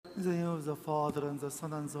In the name of the Father, and the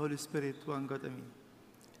Son, and the Holy Spirit, one God, Amen.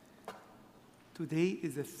 Today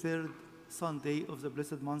is the third Sunday of the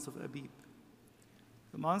blessed month of Abib.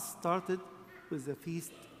 The month started with the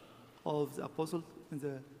feast of the Apostle in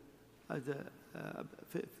the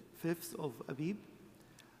 5th of Abib,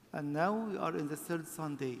 and now we are in the third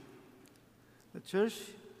Sunday. The Church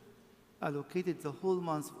allocated the whole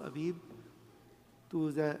month of Abib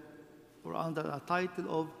under a title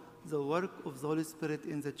of the work of the Holy Spirit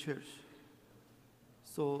in the Church.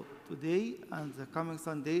 So today and the coming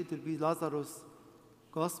Sunday, it will be Lazarus'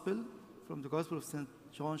 Gospel from the Gospel of St.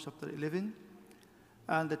 John, chapter 11.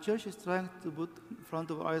 And the Church is trying to put in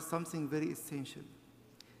front of our eyes something very essential.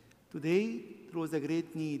 Today, there was a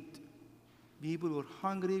great need. People were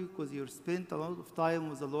hungry because they spent a lot of time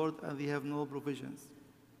with the Lord and they have no provisions.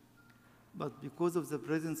 But because of the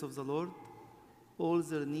presence of the Lord, all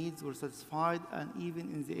their needs were satisfied, and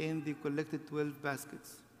even in the end, they collected 12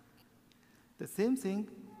 baskets. The same thing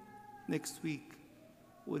next week.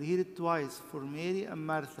 We'll hear it twice for Mary and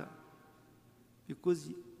Martha. Because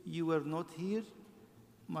you were not here,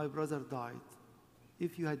 my brother died.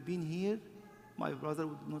 If you had been here, my brother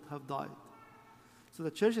would not have died. So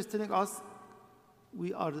the Church is telling us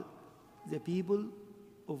we are the people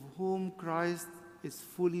of whom Christ is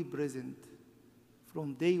fully present.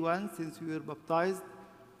 From day one, since we were baptized,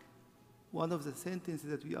 one of the sentences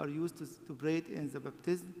that we are used to pray in the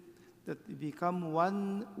baptism, that we become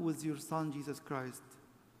one with your Son, Jesus Christ.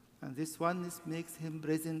 And this oneness makes him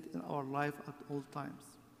present in our life at all times.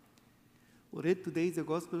 We read today the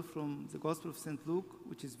Gospel from the Gospel of St. Luke,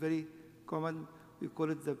 which is very common. We call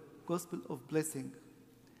it the Gospel of Blessing.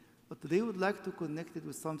 But today we would like to connect it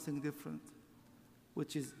with something different,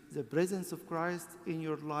 which is the presence of Christ in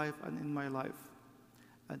your life and in my life.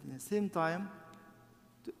 And at the same time,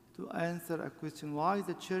 to answer a question why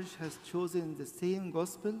the Church has chosen the same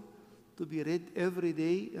Gospel to be read every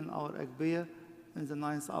day in our Agpeya in the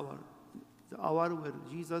 9th hour, the hour where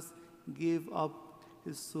Jesus gave up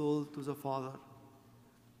his soul to the Father.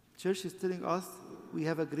 Church is telling us we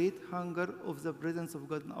have a great hunger of the presence of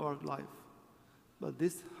God in our life. But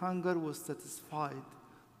this hunger was satisfied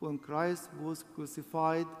when Christ was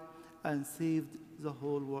crucified and saved the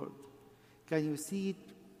whole world. Can you see it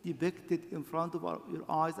depicted in front of your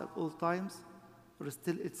eyes at all times? Or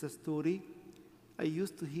still it's a story? I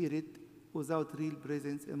used to hear it without real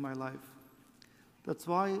presence in my life. That's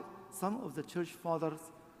why some of the church fathers,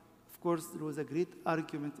 of course, there was a great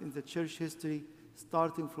argument in the church history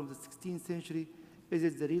starting from the 16th century. Is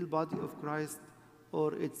it the real body of Christ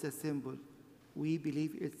or it's a symbol? We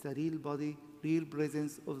believe it's the real body, real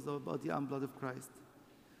presence of the body and blood of Christ.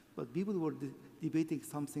 But people were debating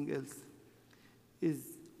something else.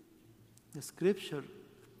 Is the Scripture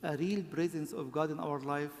a real presence of God in our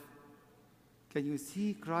life? Can you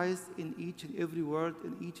see Christ in each and every word,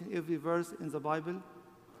 in each and every verse in the Bible?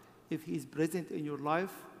 If he is present in your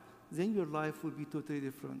life, then your life will be totally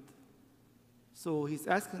different. So he's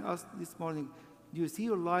asking us this morning, do you see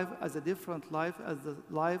your life as a different life, as the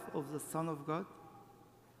life of the Son of God?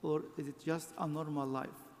 Or is it just a normal life?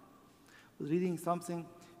 I was reading something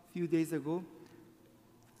a few days ago.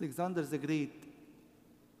 Alexander the Great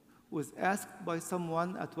was asked by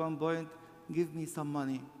someone at one point, give me some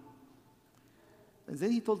money. And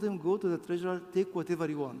then he told him, go to the treasurer, take whatever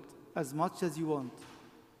you want, as much as you want.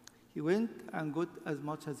 He went and got as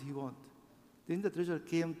much as he wanted. Then the treasurer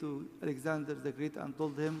came to Alexander the Great and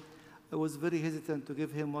told him, I was very hesitant to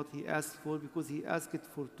give him what he asked for because he asked it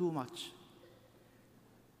for too much.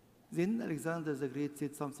 Then Alexander the Great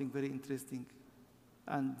said something very interesting.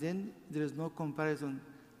 And then there is no comparison.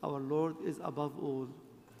 Our Lord is above all.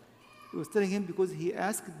 He was telling him, because he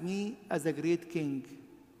asked me as a great king,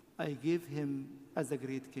 I gave him as a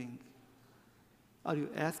great king. Are you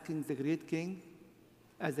asking the great king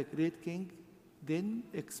as a great king? Then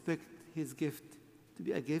expect his gift to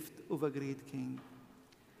be a gift of a great king.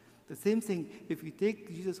 The same thing, if you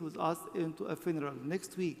take Jesus with us into a funeral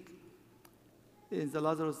next week in the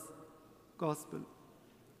Lazarus Gospel,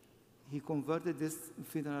 he converted this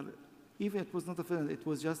funeral. Even it was not a funeral, it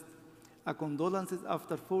was just a condolences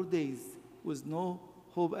after 4 days with no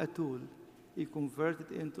hope at all. He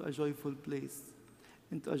converted into a joyful place,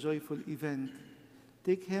 into a joyful event.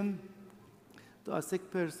 Take him to a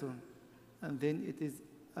sick person, and then it is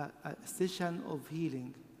a session of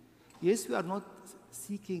healing. Yes, we are not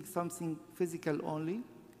seeking something physical only.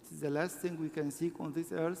 It is the last thing we can seek on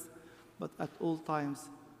this earth, but at all times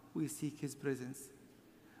we seek his presence.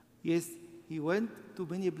 Yes, he went to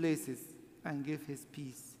many places and gave his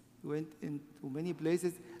peace. He went into many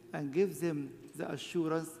places and gave them the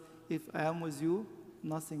assurance, if I am with you,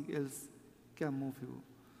 nothing else can move you.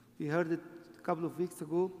 We heard it a couple of weeks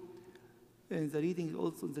ago in the reading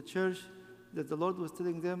also in the church, that the Lord was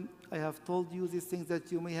telling them, I have told you these things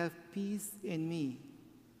that you may have peace in me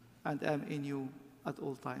and am in you at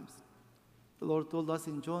all times. The Lord told us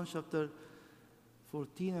in John chapter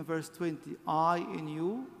 14 and verse 20, I in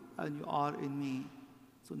you and you are in me.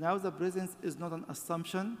 So now the presence is not an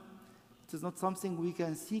assumption. It is not something we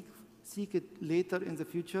can seek it later in the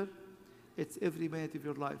future. It's every minute of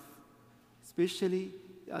your life, especially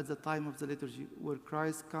at the time of the liturgy, where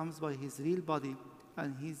Christ comes by his real body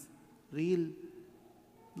and his real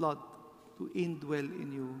blood to indwell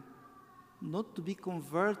in you. Not to be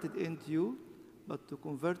converted into you, but to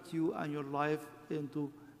convert you and your life into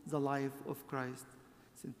the life of Christ.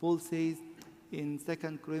 St. Paul says in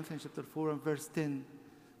 2 Corinthians chapter 4 and verse 10,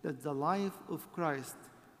 that the life of Christ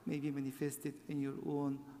may be manifested in your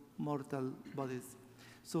own mortal bodies.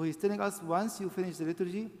 So he's telling us, once you finish the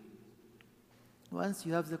liturgy, once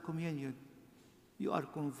you have the communion, you are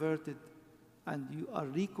converted and you are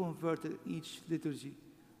reconverted in each liturgy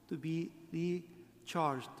to be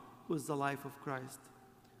recharged with the life of Christ.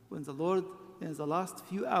 When the Lord, in the last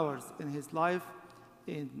few hours in his life,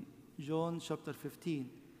 in John chapter 15,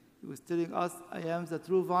 he was telling us, I am the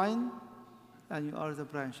true vine and you are the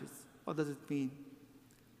branches. What does it mean?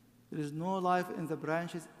 There is no life in the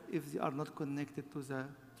branches if they are not connected to the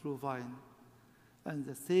true vine. And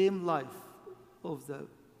the same life of the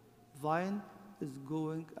vine is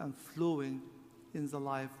going and flowing in the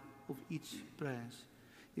life of each branch.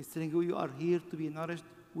 He's telling you, you are here to be nourished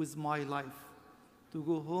with my life, to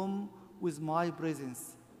go home with my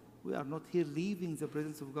presence. We are not here leaving the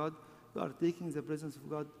presence of God. We are taking the presence of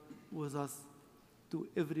God with us to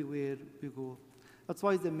everywhere we go. That's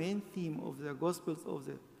why the main theme of the Gospels of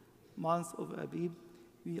the month of Abib,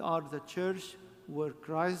 we are the church where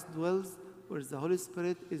Christ dwells, where the Holy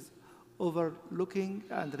Spirit is overlooking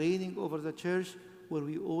and reigning over the church, where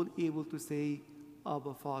we all able to say,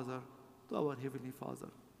 Abba, Father, to our Heavenly Father.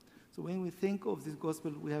 So when we think of this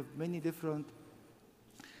Gospel, we have many different,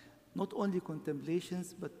 not only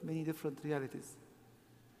contemplations, but many different realities.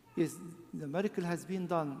 Yes, the miracle has been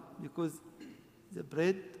done because the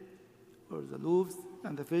bread or the loaves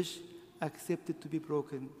and the fish accepted to be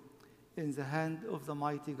broken in the hand of the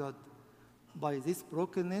mighty God. By this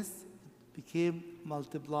brokenness, it became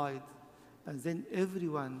multiplied, and then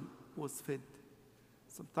everyone was fed.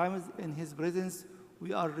 Sometimes in his presence,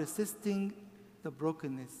 we are resisting the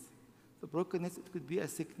brokenness. The brokenness, it could be a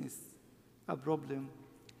sickness, a problem.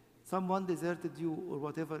 Someone deserted you or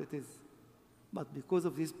whatever it is. But because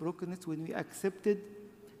of this brokenness, when we accept it,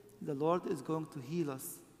 the Lord is going to heal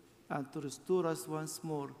us and to restore us once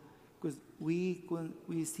more, because we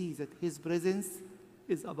see that his presence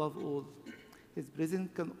is above all. His presence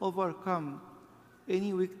can overcome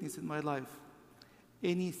any weakness in my life,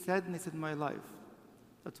 any sadness in my life.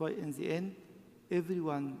 That's why in the end,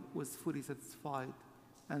 everyone was fully satisfied,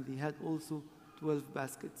 and they had also 12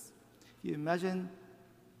 baskets. You imagine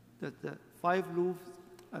that the 5 loaves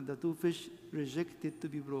and the 2 fish rejected to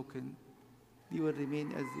be broken. They will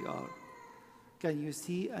remain as they are. Can you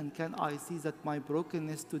see and can I see that my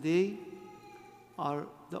brokenness today are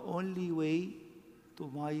the only way to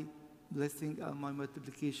my blessing and my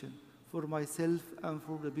multiplication for myself and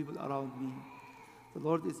for the people around me? The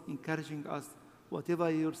Lord is encouraging us, whatever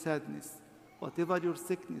your sadness, whatever your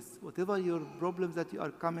sickness, whatever your problems that you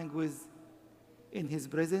are coming with, in his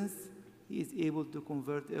presence, he is able to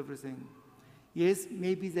convert everything. Yes,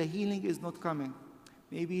 maybe the healing is not coming.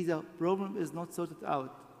 Maybe the problem is not sorted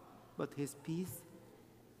out, but his peace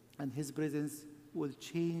and his presence will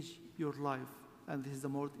change your life, and this is the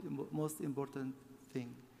most important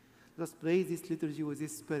thing. Let us pray this liturgy with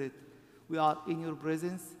this spirit. We are in your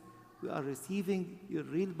presence. We are receiving your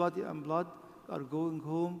real body and blood. We are going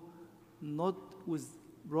home not with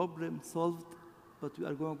problem solved, but we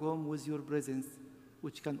are going home with your presence,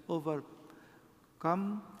 which can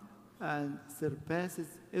overcome and surpasses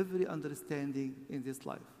every understanding in this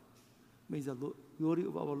life. May the glory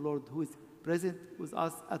of our Lord, who is present with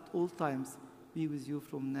us at all times, be with you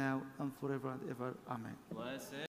from now and forever and ever. Amen. Blessed